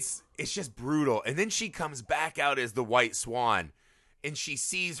 But it's just brutal. And then she comes back out as the White Swan, and she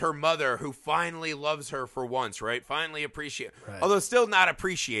sees her mother, who finally loves her for once, right? Finally appreciate. Right. Although still not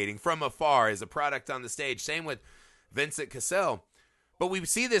appreciating from afar as a product on the stage. Same with Vincent Cassel. But we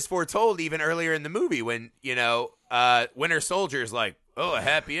see this foretold even earlier in the movie when, Winter Soldier's like, oh, a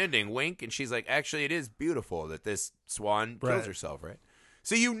happy ending, wink. And she's like, actually, it is beautiful that this swan kills herself, right?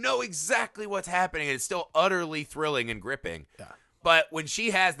 So you know exactly what's happening, and it's still utterly thrilling and gripping. Yeah. But when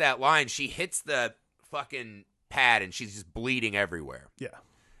she has that line, she hits the fucking pad, and she's just bleeding everywhere. Yeah.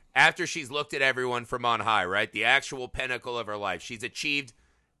 After she's looked at everyone from on high, right? The actual pinnacle of her life. She's achieved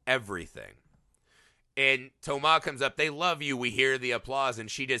everything. And Thomas comes up. They love you. We hear the applause,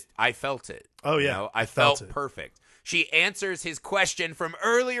 and I felt it. Oh, yeah. I felt perfect. She answers his question from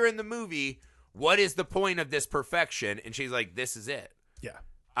earlier in the movie, what is the point of this perfection? And she's like, this is it. Yeah.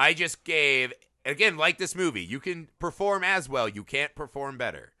 I just gave, again, like this movie, you can perform as well. You can't perform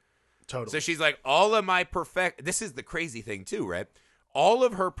better. Totally. So she's like, all of my this is the crazy thing too, right? All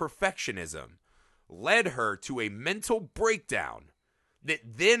of her perfectionism led her to a mental breakdown that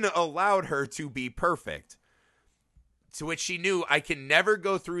then allowed her to be perfect. To which she knew, I can never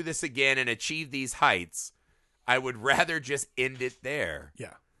go through this again and achieve these heights. I would rather just end it there.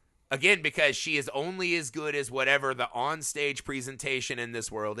 Yeah. Again, because she is only as good as whatever the on-stage presentation in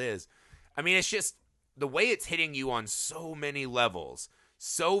this world is. I mean, it's just the way it's hitting you on so many levels,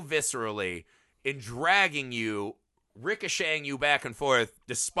 so viscerally, and dragging you, ricocheting you back and forth,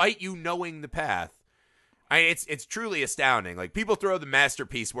 despite you knowing the path. It's truly astounding. People throw the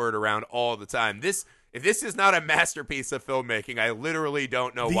masterpiece word around all the time. If this is not a masterpiece of filmmaking, I literally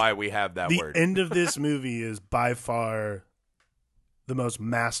don't know why we have that word. The end of this movie is by far the most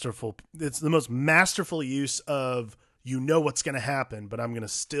masterful. It's the most masterful use of, what's going to happen, but I'm going to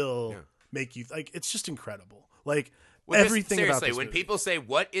still make you it's just incredible. Everything seriously, about this when movie. people say,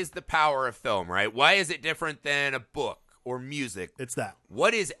 what is the power of film, right? Why is it different than a book or music? It's that.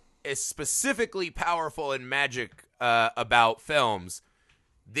 What is specifically powerful and magic about films?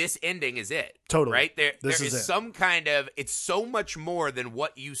 This ending is it. Totally. Right? There is some kind of, it's so much more than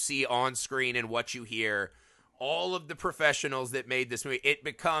what you see on screen and what you hear. All of the professionals that made this movie, it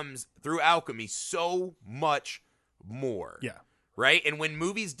becomes, through alchemy, so much more. Yeah. Right? And when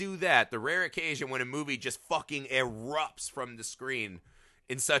movies do that, the rare occasion when a movie just fucking erupts from the screen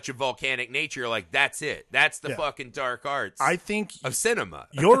in such a volcanic nature, you're like, that's it. That's the fucking dark arts I think of cinema.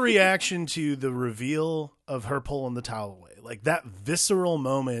 Your reaction to the reveal of her pulling the towel away, that visceral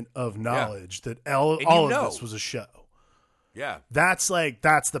moment of knowledge that all of this was a show. Yeah. That's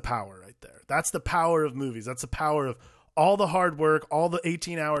the power right there. That's the power of movies. That's the power of all the hard work, all the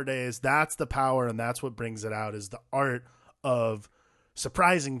 18-hour days. That's the power, and that's what brings it out, is the art of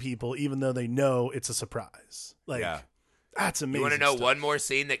surprising people even though they know it's a surprise. Like, that's amazing. You want to know stuff. one more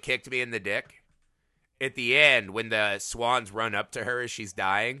scene that kicked me in the dick? At the end, when the swans run up to her as she's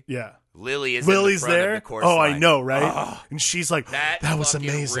dying, Lily's in the front there. Of the course oh, line. I know, right? And she's like, "That was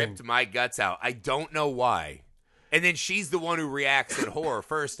amazing." Ripped my guts out. I don't know why. And then she's the one who reacts in horror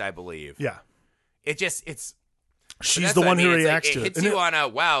first, I believe. Yeah, She's the one who reacts to it. It hits you on a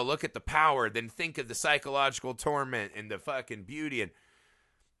wow, look at the power. Then think of the psychological torment and the fucking beauty. And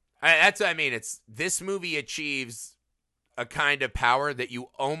that's what I mean. This movie achieves a kind of power that you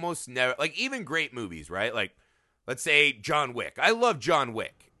almost never, like, even great movies, right? Like, let's say John Wick. I love John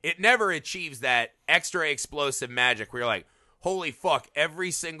Wick. It never achieves that extra explosive magic where you're like, holy fuck, every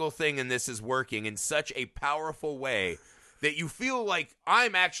single thing in this is working in such a powerful way that you feel like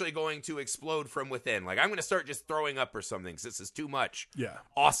I'm actually going to explode from within. Like, I'm going to start just throwing up or something because this is too much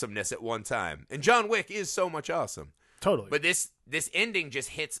awesomeness at one time. And John Wick is so much awesome. Totally. But this ending just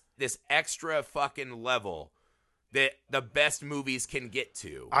hits this extra fucking level that the best movies can get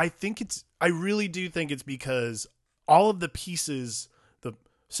to. I really do think it's because all of the pieces, the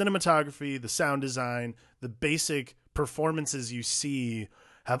cinematography, the sound design, the basic performances you see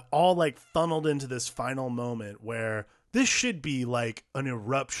have all like funneled into this final moment where this should be like an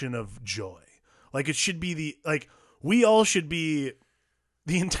eruption of joy. Like, it should be we all should be,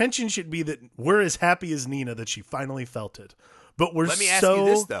 the intention should be that we're as happy as Nina that she finally felt it. But Let me ask you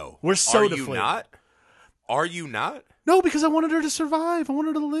this, though. We're so deflated. You not? Are you not? No, because I wanted her to survive. I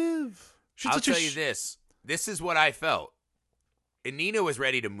wanted her to live. I'll tell you this. This is what I felt. And Nina was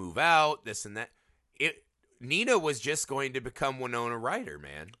ready to move out, this and that. Nina was just going to become Winona Ryder,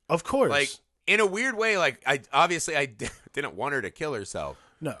 man. Of course. Like, in a weird way, like, I didn't want her to kill herself.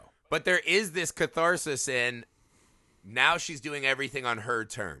 No. But there is this catharsis in now she's doing everything on her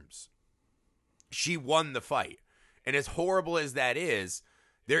terms. She won the fight. And as horrible as that is,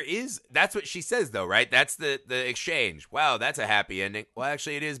 that's what she says, though, right? That's the exchange. Wow, that's a happy ending. Well,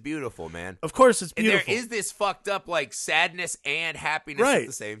 actually, it is beautiful, man. Of course, it's beautiful. And there is this fucked up, like, sadness and happiness at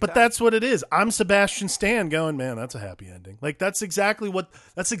the same time. But that's what it is. I'm Sebastian Stan going, man, that's a happy ending. Like, that's exactly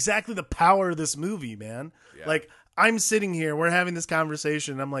the power of this movie, man. Yeah. Like, I'm sitting here, we're having this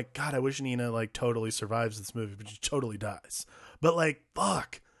conversation, and I'm like, God, I wish Nina, like, totally survives this movie, but she totally dies. But, like,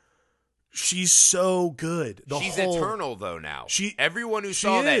 fuck. She's so good. She's eternal, though, now. Everyone who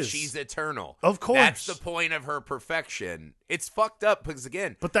saw that, she's eternal. Of course. That's the point of her perfection. It's fucked up because,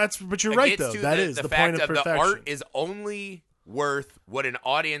 again... But you're right, though. That is the point of perfection. The art is only worth what an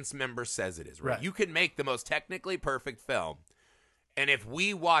audience member says it is, right? You can make the most technically perfect film, and if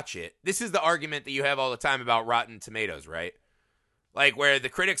we watch it... This is the argument that you have all the time about Rotten Tomatoes, right? Like, where the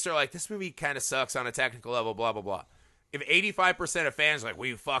critics are like, this movie kind of sucks on a technical level, blah, blah, blah. If 85% of fans are like,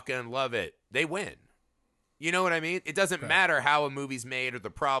 we fucking love it, they win. You know what I mean? It doesn't matter how a movie's made or the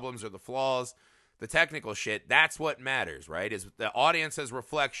problems or the flaws, the technical shit. That's what matters, right? Is the audience's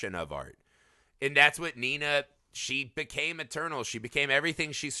reflection of art. And that's what Nina, she became eternal. She became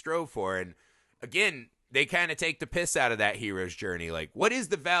everything she strove for. And again, they kind of take the piss out of that hero's journey. Like, what is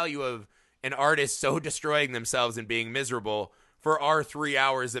the value of an artist so destroying themselves and being miserable for our 3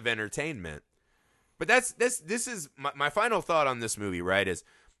 hours of entertainment? But this is my final thought on this movie, right? Is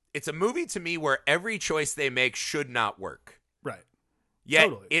it's a movie to me where every choice they make should not work. Right.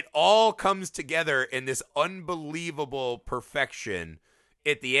 Yet it all comes together in this unbelievable perfection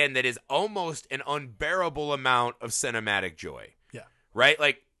at the end that is almost an unbearable amount of cinematic joy. Yeah. Right?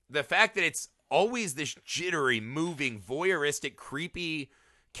 Like, the fact that it's always this jittery, moving, voyeuristic, creepy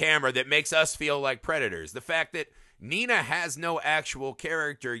camera that makes us feel like predators. The fact that Nina has no actual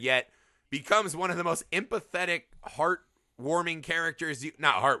character yet becomes one of the most empathetic, heartwarming characters.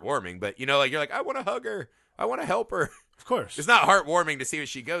 Not heartwarming, but, you know, like, you're like, I want to hug her. I want to help her. Of course. It's not heartwarming to see what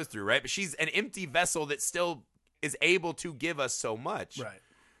she goes through, right? But she's an empty vessel that still is able to give us so much. Right.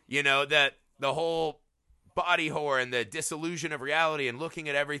 You know, that the whole body horror and the disillusion of reality and looking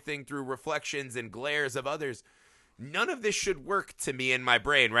at everything through reflections and glares of others. None of this should work to me in my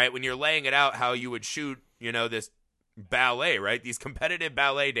brain, right? When you're laying it out how you would shoot, you know, this ballet, right? These competitive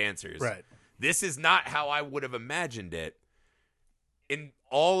ballet dancers. Right. This is not how I would have imagined it. And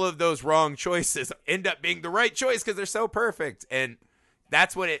all of those wrong choices end up being the right choice because they're so perfect. And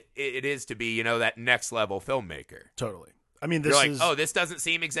that's what it is to be, you know, that next level filmmaker. Totally. I mean, you're like, oh, this doesn't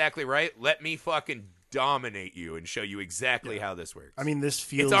seem exactly right. Let me fucking dominate you and show you exactly how this works. I mean, this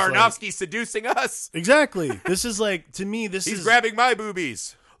feels it's Aronofsky seducing us. Exactly. This is like, to me, he's grabbing my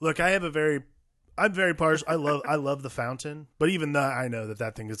boobies. Look, I I'm very partial. I love The Fountain, but even that, I know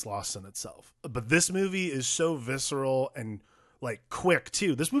that thing gets lost in itself. But this movie is so visceral and like quick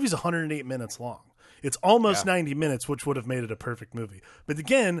too. This movie's 108 minutes long. It's almost 90 minutes, which would have made it a perfect movie. But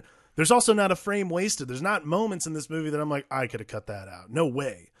again, there's also not a frame wasted. There's not moments in this movie that I'm like, I could have cut that out. No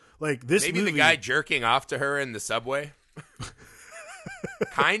way. Like this maybe movie, the guy jerking off to her in the subway.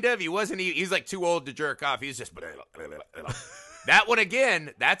 Kind of. He wasn't. He's like too old to jerk off. He's just that one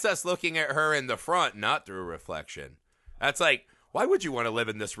again. That's us looking at her in the front, not through a reflection. That's like, why would you want to live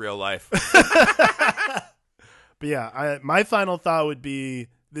in this real life? But yeah, my final thought would be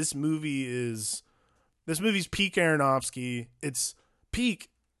this movie's peak Aronofsky. It's peak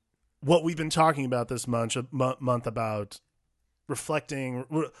what we've been talking about this month about reflecting.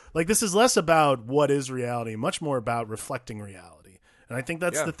 Like this is less about what is reality, much more about reflecting reality. And I think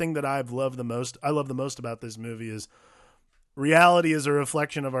that's the thing that I've loved the most. I love the most about this movie is reality is a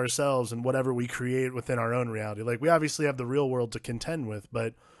reflection of ourselves and whatever we create within our own reality. Like we obviously have the real world to contend with,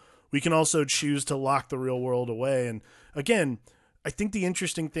 but we can also choose to lock the real world away. And again, I think the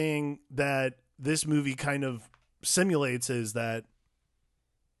interesting thing that this movie kind of simulates is that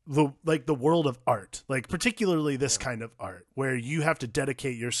the world of art, like particularly this kind of art where you have to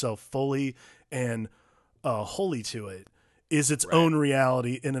dedicate yourself fully and wholly to it, is its own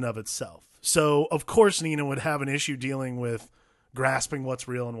reality in and of itself. So of course Nina would have an issue dealing with grasping what's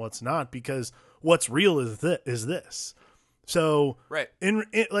real and what's not, because what's real is this. So in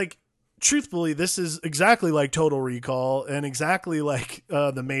like truthfully, this is exactly like Total Recall and exactly like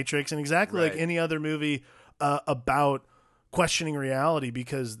The Matrix and exactly like any other movie about questioning reality,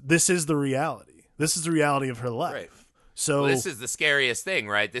 because this is the reality. This is the reality of her life. Right. So this is the scariest thing,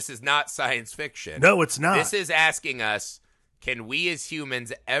 right? This is not science fiction. No, it's not. This is asking us, can we as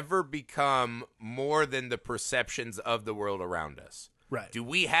humans ever become more than the perceptions of the world around us? Right. Do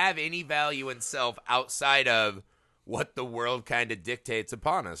we have any value in self outside of what the world kind of dictates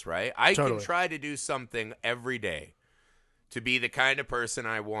upon us, right? I can try to do something every day to be the kind of person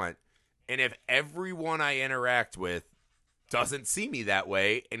I want. And if everyone I interact with doesn't see me that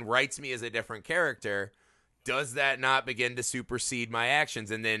way and writes me as a different character, does that not begin to supersede my actions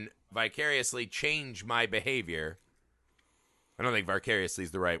and then vicariously change my behavior? I don't think vicariously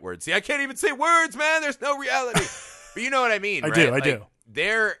is the right word. See, I can't even say words, man. There's no reality. But you know what I mean, right? I do.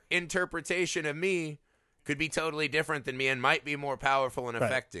 Their interpretation of me could be totally different than me and might be more powerful and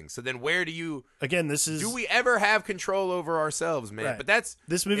affecting. So then where do you... Again, do we ever have control over ourselves, man? Right. But that's...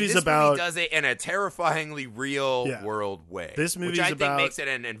 This movie's about... movie does it in a terrifyingly real world way. This movie's which I think makes it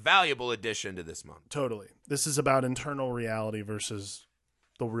an invaluable addition to this month. Totally. This is about internal reality versus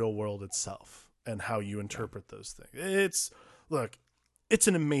the real world itself and how you interpret those things. It's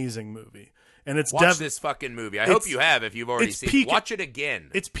an amazing movie. And it's Watch this fucking movie. I hope you have if you've already seen it. Watch it again.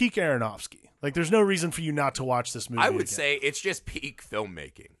 It's peak Aronofsky. Like, there's no reason for you not to watch this movie. I would say it's just peak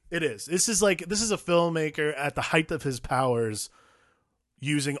filmmaking. It is. This is a filmmaker at the height of his powers,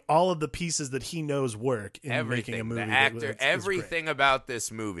 using all of the pieces that he knows work in making a movie. The actor, everything about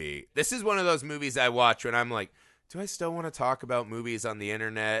this movie. This is one of those movies I watch when I'm like, do I still want to talk about movies on the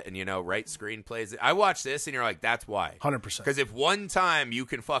internet and, write screenplays? I watch this and you're like, that's why. 100%. Because if one time you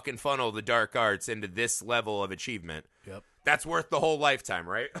can fucking funnel the dark arts into this level of achievement, that's worth the whole lifetime,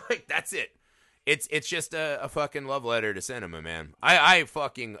 right? Like, that's it. It's just a fucking love letter to cinema, man. I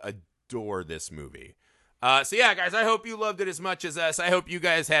fucking adore this movie. So yeah, guys, I hope you loved it as much as us. I hope you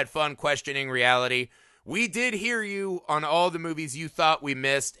guys had fun questioning reality. We did hear you on all the movies you thought we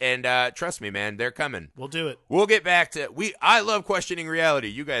missed, and trust me, man, they're coming. We'll do it. We'll get back to I love questioning reality.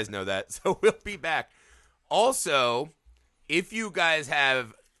 You guys know that, so we'll be back. Also, if you guys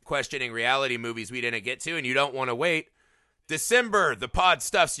have questioning reality movies we didn't get to and you don't want to wait, December, the pod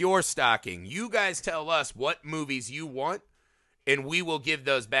stuffs your stocking. You guys tell us what movies you want, and we will give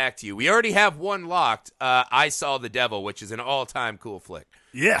those back to you. We already have one locked, I Saw the Devil, which is an all-time cool flick.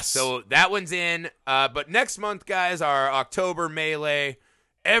 Yes. So that one's in. But next month, guys, our October Melee,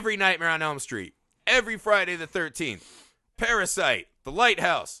 every Nightmare on Elm Street, every Friday the 13th, Parasite, The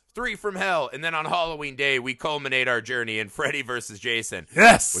Lighthouse, 3 from Hell, and then on Halloween Day, we culminate our journey in Freddy vs. Jason.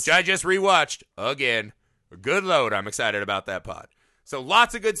 Yes. Which I just rewatched again. A good load. I'm excited about that pod. So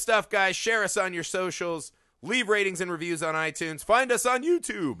lots of good stuff, guys. Share us on your socials. Leave ratings and reviews on iTunes. Find us on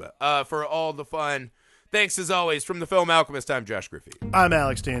YouTube for all the fun. Thanks as always. From the Film Alchemist, I'm Josh Griffey. I'm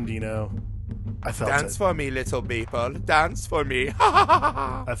Alex Dandino. I felt Dance for me, little people. Dance for me.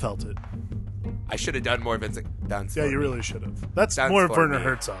 I felt it. I should have done more Vincent. Dance for me. Yeah, you really should have. That's more Werner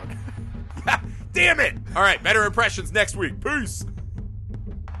Herzog. Damn it. All right, better impressions next week. Peace.